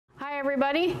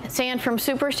Everybody, it's Ann from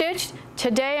Superstitched.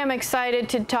 Today I'm excited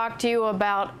to talk to you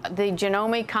about the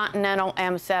Janome Continental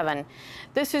M7.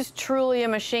 This is truly a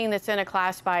machine that's in a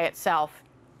class by itself.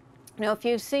 Now, if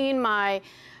you've seen my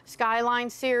Skyline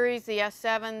series, the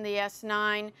S7, the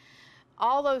S9,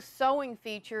 all those sewing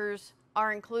features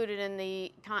are included in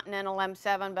the Continental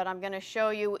M7, but I'm going to show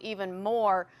you even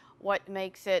more what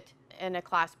makes it in a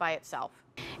class by itself.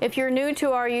 If you're new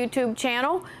to our YouTube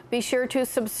channel, be sure to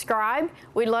subscribe.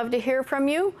 We'd love to hear from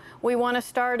you. We want to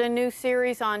start a new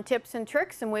series on tips and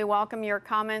tricks, and we welcome your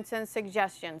comments and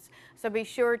suggestions. So be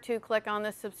sure to click on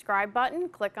the subscribe button,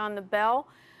 click on the bell,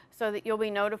 so that you'll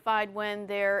be notified when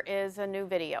there is a new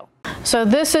video. So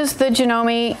this is the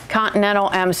Janome Continental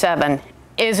M7.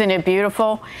 Isn't it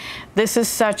beautiful? This is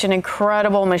such an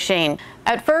incredible machine.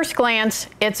 At first glance,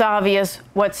 it's obvious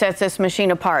what sets this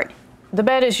machine apart. The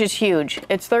bed is just huge.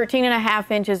 It's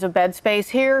 13.5 inches of bed space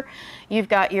here. You've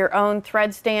got your own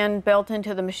thread stand built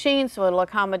into the machine, so it'll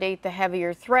accommodate the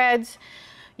heavier threads.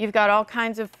 You've got all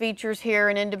kinds of features here,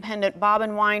 an independent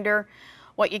bobbin winder.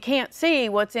 What you can't see,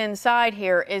 what's inside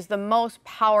here, is the most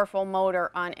powerful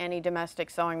motor on any domestic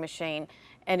sewing machine.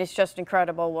 And it's just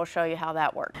incredible. We'll show you how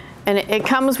that works. And it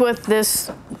comes with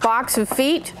this box of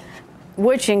feet,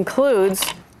 which includes,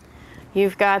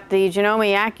 you've got the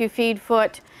Janome AccuFeed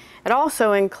foot. It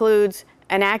also includes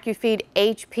an AccuFeed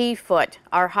HP foot,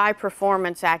 our high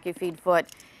performance AccuFeed foot,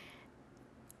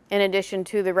 in addition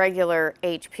to the regular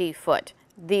HP foot.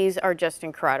 These are just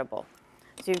incredible.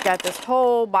 So you've got this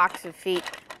whole box of feet,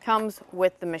 comes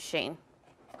with the machine.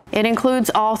 It includes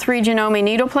all 3 Janome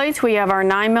needle plates. We have our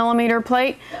 9mm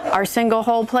plate, our single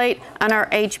hole plate, and our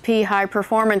HP high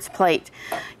performance plate.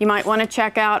 You might want to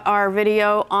check out our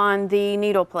video on the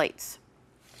needle plates.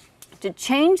 To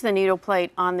change the needle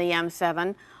plate on the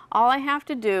M7, all I have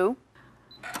to do,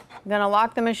 I'm going to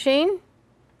lock the machine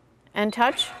and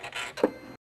touch.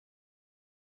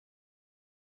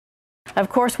 Of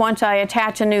course, once I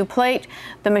attach a new plate,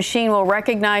 the machine will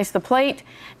recognize the plate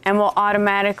and will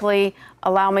automatically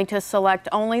allow me to select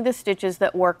only the stitches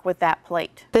that work with that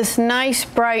plate. This nice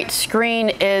bright screen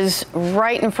is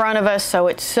right in front of us, so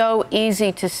it's so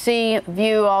easy to see,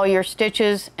 view all your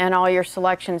stitches and all your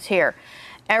selections here.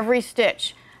 Every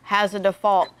stitch has a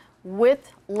default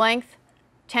width, length,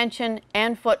 tension,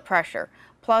 and foot pressure.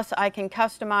 Plus, I can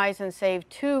customize and save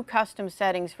 2 custom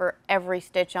settings for every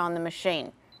stitch on the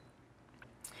machine.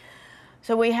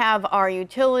 So we have our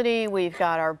utility, we've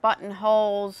got our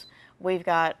buttonholes, we've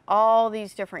got all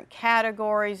these different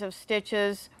categories of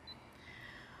stitches.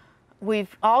 We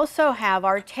also have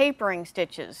our tapering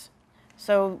stitches.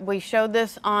 So we showed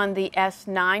this on the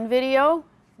S9 video.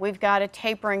 We've got a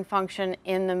tapering function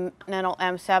in the Continental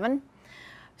M7.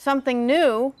 Something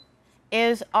new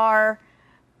is our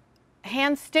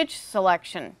hand stitch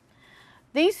selection.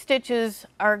 These stitches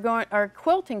are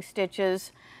quilting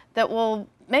stitches that will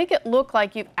make it look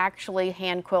like you've actually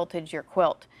hand quilted your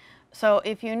quilt. So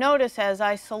if you notice, as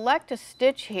I select a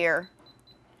stitch here,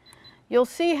 you'll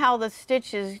see how the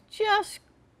stitch is just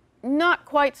not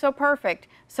quite so perfect.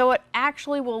 So it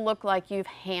actually will look like you've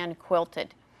hand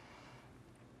quilted.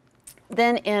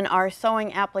 Then in our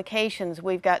sewing applications,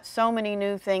 we've got so many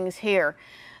new things here.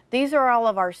 These are all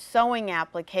of our sewing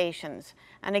applications.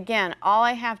 And again, all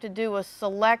I have to do is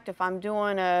select, if I'm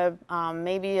doing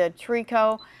maybe a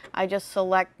tricot, I just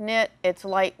select knit, it's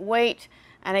lightweight,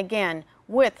 and again,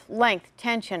 width, length,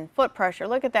 tension, foot pressure.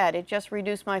 Look at that, it just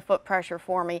reduced my foot pressure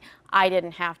for me. I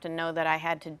didn't have to know that I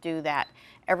had to do that.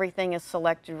 Everything is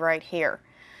selected right here.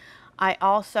 I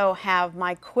also have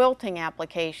my quilting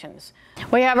applications.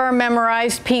 We have our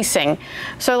memorized piecing.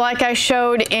 So like I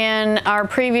showed in our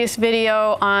previous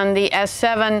video on the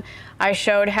S7, I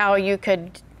showed how you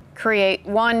could create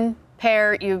one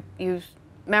pair, you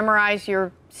memorize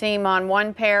your seam on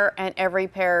one pair and every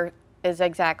pair is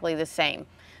exactly the same.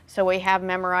 So we have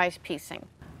memorized piecing.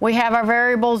 We have our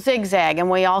variable zigzag, and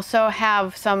we also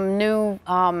have some new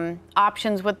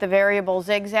options with the variable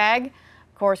zigzag.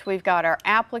 Of course, we've got our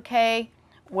applique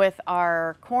with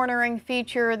our cornering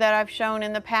feature that I've shown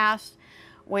in the past.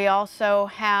 We also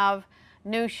have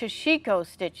new shishiko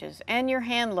stitches and your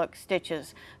hand look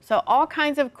stitches. So all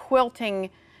kinds of quilting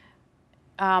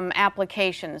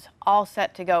applications all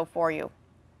set to go for you.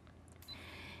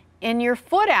 In your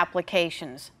foot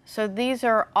applications, so these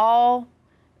are all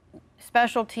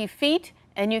specialty feet,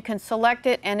 and you can select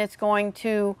it and it's going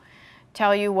to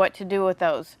tell you what to do with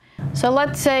those. So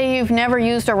let's say you've never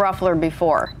used a ruffler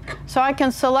before. So I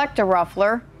can select a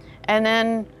ruffler, and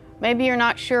then maybe you're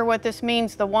not sure what this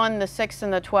means, the 1, the 6,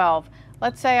 and the 12.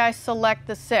 Let's say I select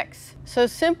the 6. So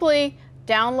simply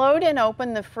download and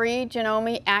open the free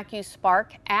Janome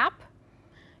AccuSpark app.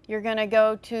 you're going to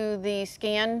go to the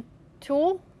scan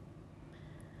tool,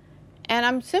 and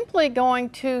I'm simply going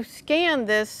to scan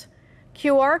this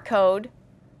QR code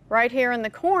right here in the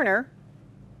corner,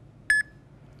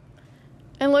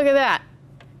 and look at that.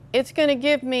 It's going to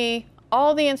give me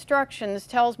all the instructions,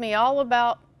 tells me all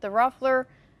about the ruffler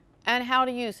and how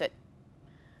to use it.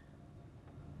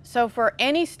 So for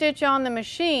any stitch on the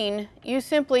machine, you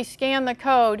simply scan the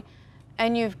code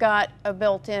and you've got a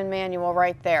built-in manual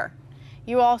right there.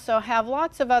 You also have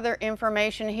lots of other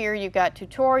information here. You've got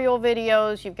tutorial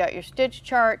videos, you've got your stitch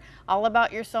chart, all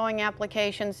about your sewing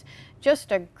applications.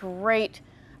 Just a great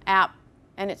app,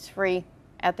 and it's free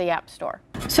at the App Store.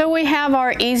 So we have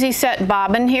our Easy Set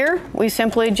bobbin here. We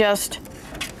simply just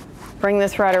bring the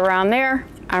thread around there.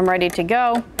 I'm ready to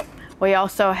go. We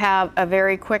also have a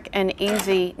very quick and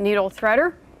easy needle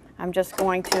threader. I'm just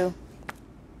going to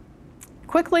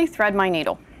quickly thread my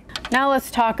needle. Now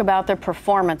let's talk about the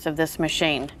performance of this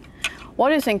machine.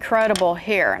 What is incredible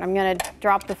here, and I'm going to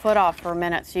drop the foot off for a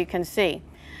minute so you can see.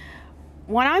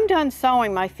 When I'm done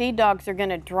sewing, my feed dogs are going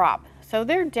to drop. So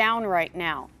they're down right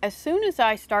now. As soon as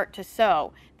I start to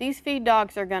sew, these feed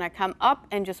dogs are going to come up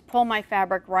and just pull my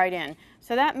fabric right in.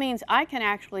 So that means I can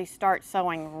actually start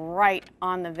sewing right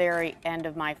on the very end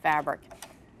of my fabric.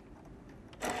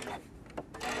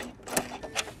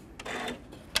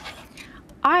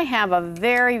 I have a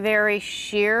very, very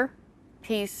sheer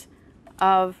piece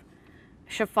of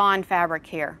chiffon fabric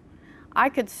here. I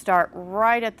could start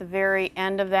right at the very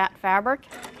end of that fabric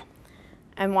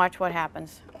and watch what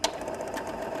happens.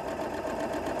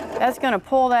 That's going to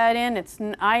pull that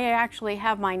in. I actually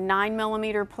have my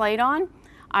 9mm plate on.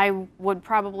 I would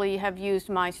probably have used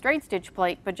my straight stitch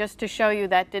plate, but just to show you,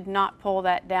 that did not pull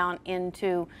that down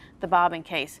into the bobbin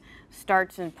case.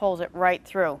 Starts and pulls it right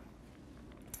through.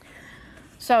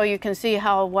 So you can see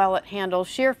how well it handles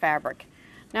sheer fabric.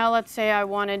 Now let's say I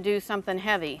want to do something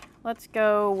heavy. Let's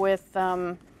go with,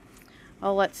 well,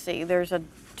 let's see, there's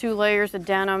 2 layers of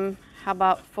denim. How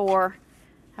about 4?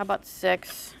 How about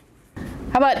 6?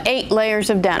 How about 8 layers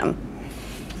of denim?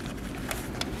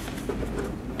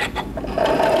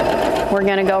 We're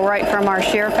going to go right from our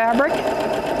sheer fabric.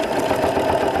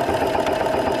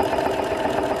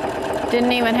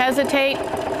 Didn't even hesitate,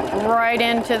 right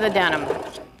into the denim.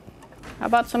 How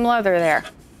about some leather there?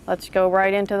 Let's go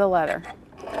right into the leather.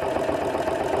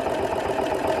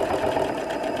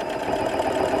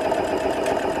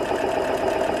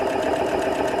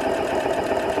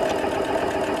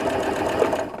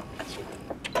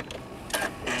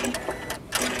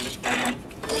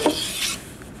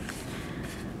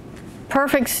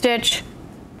 Perfect stitch.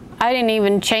 I didn't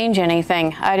even change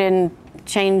anything. I didn't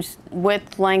change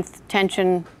width, length,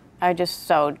 tension. I just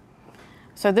sewed.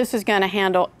 So this is going to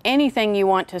handle anything you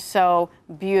want to sew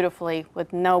beautifully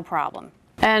with no problem.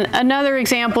 And another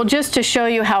example, just to show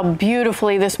you how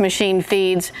beautifully this machine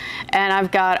feeds, and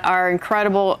I've got our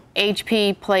incredible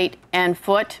HP plate and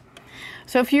foot.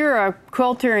 So if you're a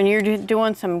quilter and you're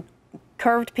doing some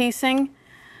curved piecing,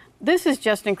 this is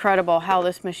just incredible how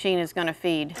this machine is going to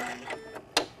feed.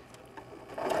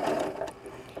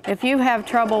 If you have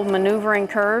trouble maneuvering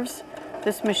curves,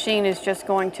 this machine is just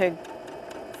going to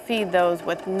feed those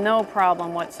with no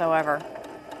problem whatsoever.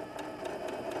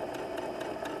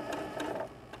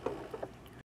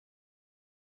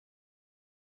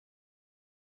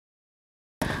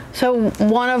 So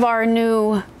one of our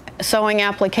new sewing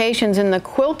applications in the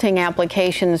quilting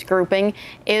applications grouping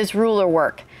is ruler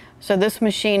work. So this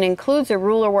machine includes a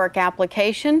ruler work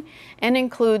application and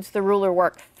includes the ruler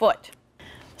work foot.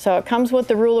 So it comes with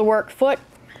the ruler work foot.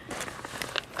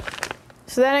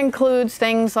 So that includes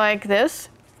things like this.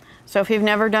 So if you've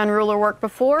never done ruler work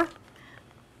before,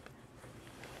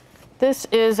 this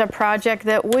is a project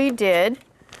that we did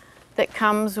that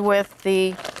comes with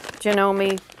the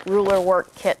Janome ruler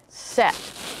work kit set.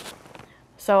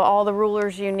 So all the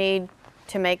rulers you need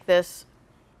to make this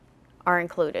are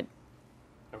included.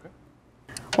 Okay.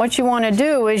 What you want to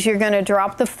do is you're going to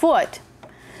drop the foot,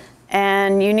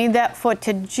 and you need that foot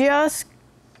to just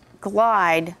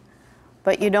glide,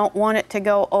 but you don't want it to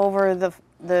go over the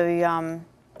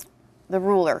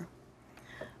ruler.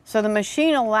 So the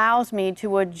machine allows me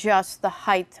to adjust the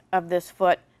height of this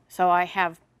foot so I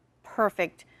have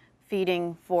perfect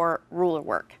feeding for ruler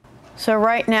work. So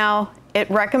right now it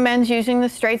recommends using the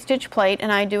straight stitch plate,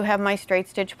 and I do have my straight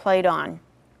stitch plate on.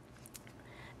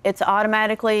 It's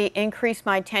automatically increased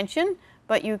my tension,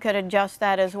 but you could adjust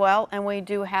that as well, and we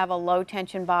do have a low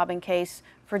tension bobbin case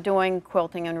for doing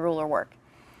quilting and ruler work.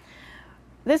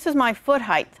 This is my foot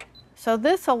height. So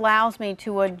this allows me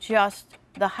to adjust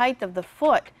the height of the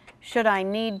foot should I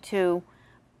need to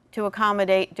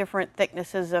accommodate different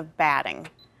thicknesses of batting.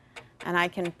 and I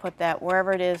can put that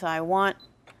wherever it is I want.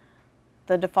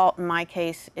 The default in my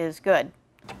case is good.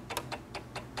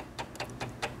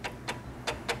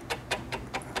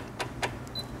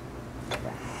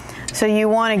 So you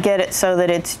want to get it so that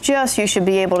it's just, you should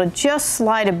be able to just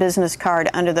slide a business card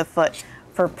under the foot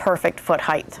for perfect foot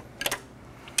height.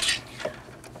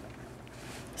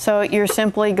 So you're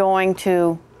simply going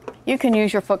to, you can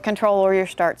use your foot control or your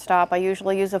start stop. I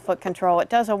usually use a foot control. It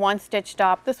does a 1-stitch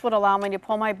stop. This would allow me to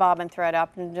pull my bobbin thread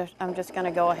up, and I'm just going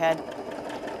to go ahead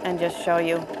and just show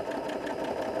you.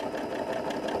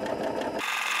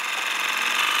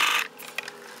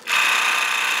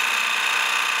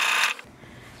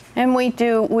 And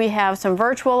we have some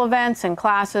virtual events and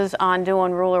classes on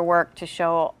doing ruler work to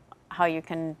show how you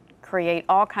can create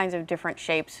all kinds of different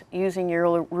shapes using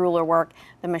your ruler work.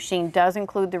 The machine does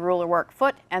include the ruler work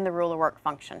foot and the ruler work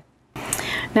function.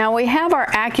 Now we have our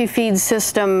AccuFeed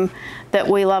system that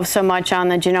we love so much on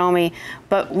the Janome,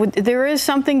 but there is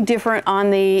something different on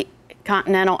the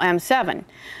Continental M7.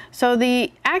 So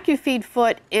the AccuFeed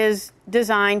foot is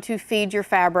designed to feed your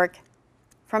fabric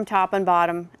from top and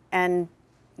bottom and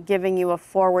giving you a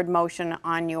forward motion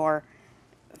on your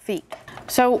feet.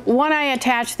 So when I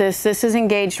attach this is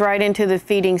engaged right into the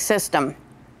feeding system,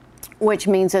 which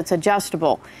means it's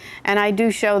adjustable. And I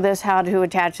do show this how to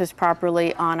attach this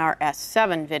properly on our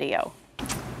S7 video.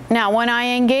 Now when I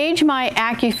engage my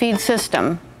AccuFeed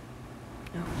system,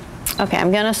 okay,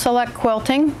 I'm going to select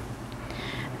quilting,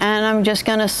 and I'm just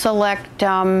going to select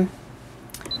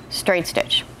straight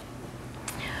stitch.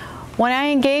 When I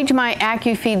engage my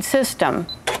AccuFeed system,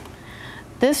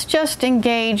 this just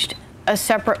engaged a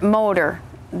separate motor.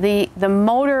 The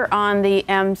motor on the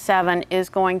M7 is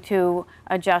going to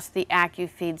adjust the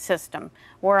AccuFeed system,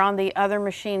 where on the other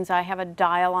machines I have a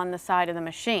dial on the side of the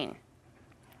machine.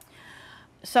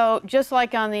 So just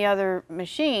like on the other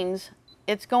machines,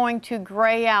 it's going to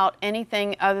gray out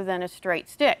anything other than a straight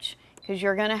stitch, because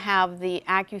you're going to have the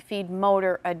AccuFeed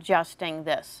motor adjusting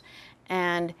this.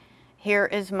 And here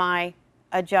is my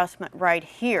adjustment right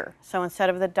here. So instead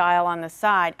of the dial on the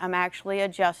side, I'm actually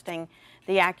adjusting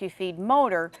the AccuFeed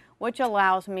motor, which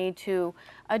allows me to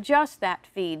adjust that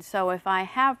feed. So if I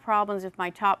have problems, if my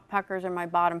top puckers or my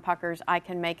bottom puckers, I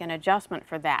can make an adjustment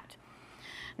for that.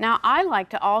 Now I like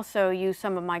to also use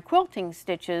some of my quilting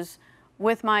stitches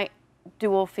with my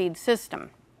dual feed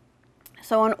system.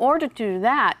 So in order to do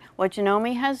that, what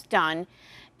Janome has done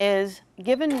is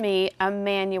given me a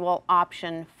manual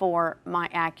option for my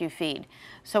AccuFeed.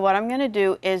 So what I'm going to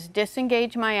do is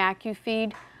disengage my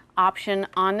AccuFeed option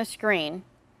on the screen,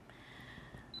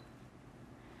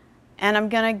 and I'm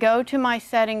going to go to my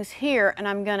settings here, and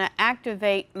I'm going to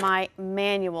activate my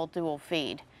manual dual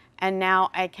feed. And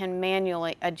now I can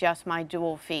manually adjust my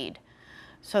dual feed.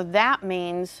 So that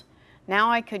means now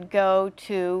I could go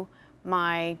to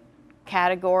my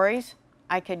categories.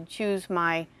 I could choose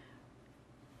my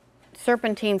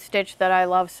serpentine stitch that I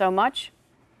love so much,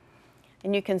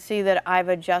 and you can see that I've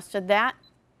adjusted that.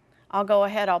 I'll go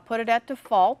ahead, I'll put it at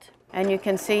default, and you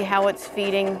can see how it's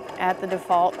feeding at the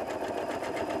default.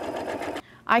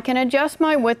 I can adjust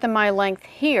my width and my length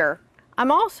here.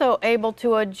 I'm also able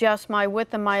to adjust my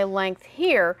width and my length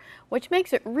here, which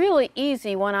makes it really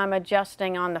easy when I'm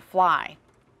adjusting on the fly.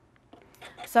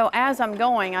 So as I'm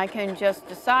going, I can just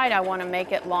decide I want to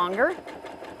make it longer,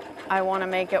 I want to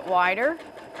make it wider,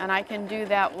 and I can do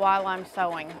that while I'm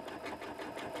sewing.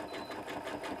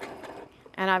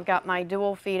 And I've got my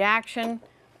dual feed action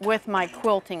with my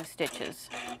quilting stitches.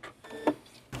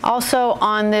 Also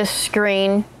on this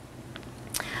screen,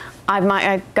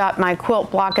 I've got my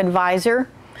quilt block advisor.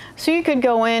 So you could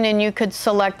go in and you could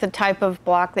select the type of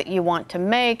block that you want to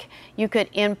make. You could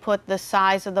input the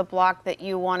size of the block that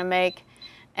you want to make,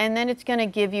 and then it's going to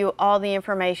give you all the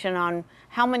information on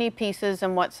how many pieces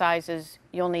and what sizes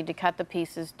you'll need to cut the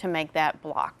pieces to make that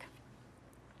block.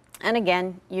 And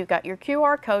again, you've got your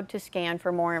QR code to scan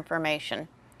for more information.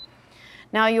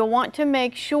 Now you'll want to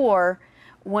make sure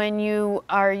when you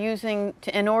are using,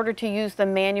 in order to use the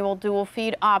manual dual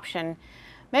feed option,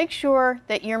 make sure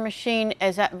that your machine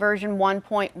is at version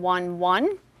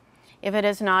 1.11. If it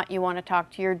is not, you want to talk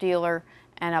to your dealer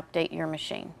and update your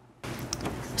machine.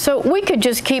 So we could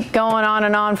just keep going on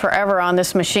and on forever on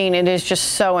this machine. It is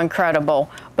just so incredible.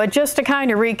 But just to kind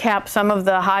of recap some of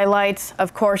the highlights,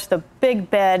 of course, the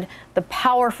big bed, the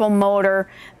powerful motor,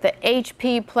 the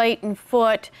HP plate and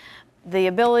foot, the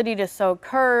ability to sew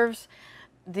curves,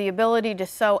 the ability to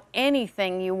sew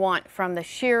anything you want, from the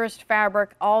sheerest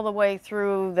fabric all the way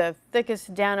through the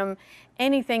thickest denim,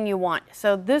 anything you want.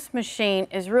 So this machine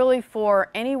is really for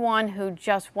anyone who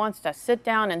just wants to sit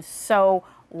down and sew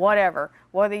whatever.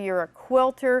 Whether you're a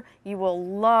quilter, you will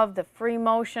love the free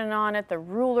motion on it, the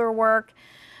ruler work,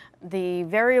 the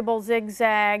variable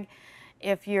zigzag.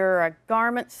 If you're a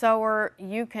garment sewer,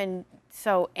 you can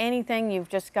sew anything. You've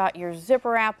just got your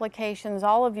zipper applications,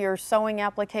 all of your sewing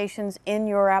applications in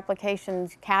your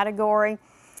applications category.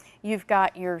 You've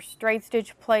got your straight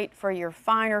stitch plate for your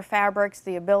finer fabrics,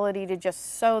 the ability to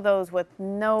just sew those with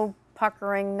no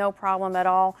puckering, no problem at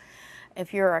all.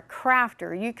 If you're a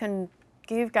crafter,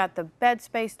 you've got the bed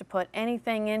space to put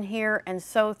anything in here and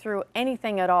sew through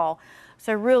anything at all.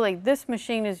 So really, this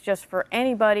machine is just for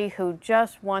anybody who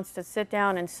just wants to sit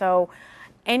down and sew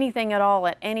anything at all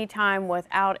at any time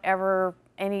without ever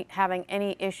having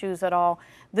any issues at all.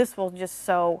 This will just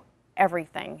sew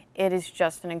everything. It is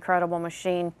just an incredible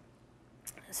machine.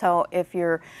 So if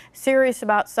you're serious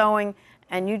about sewing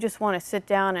and you just want to sit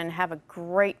down and have a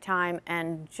great time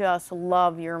and just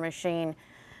love your machine,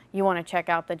 you want to check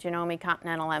out the Janome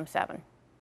Continental M7.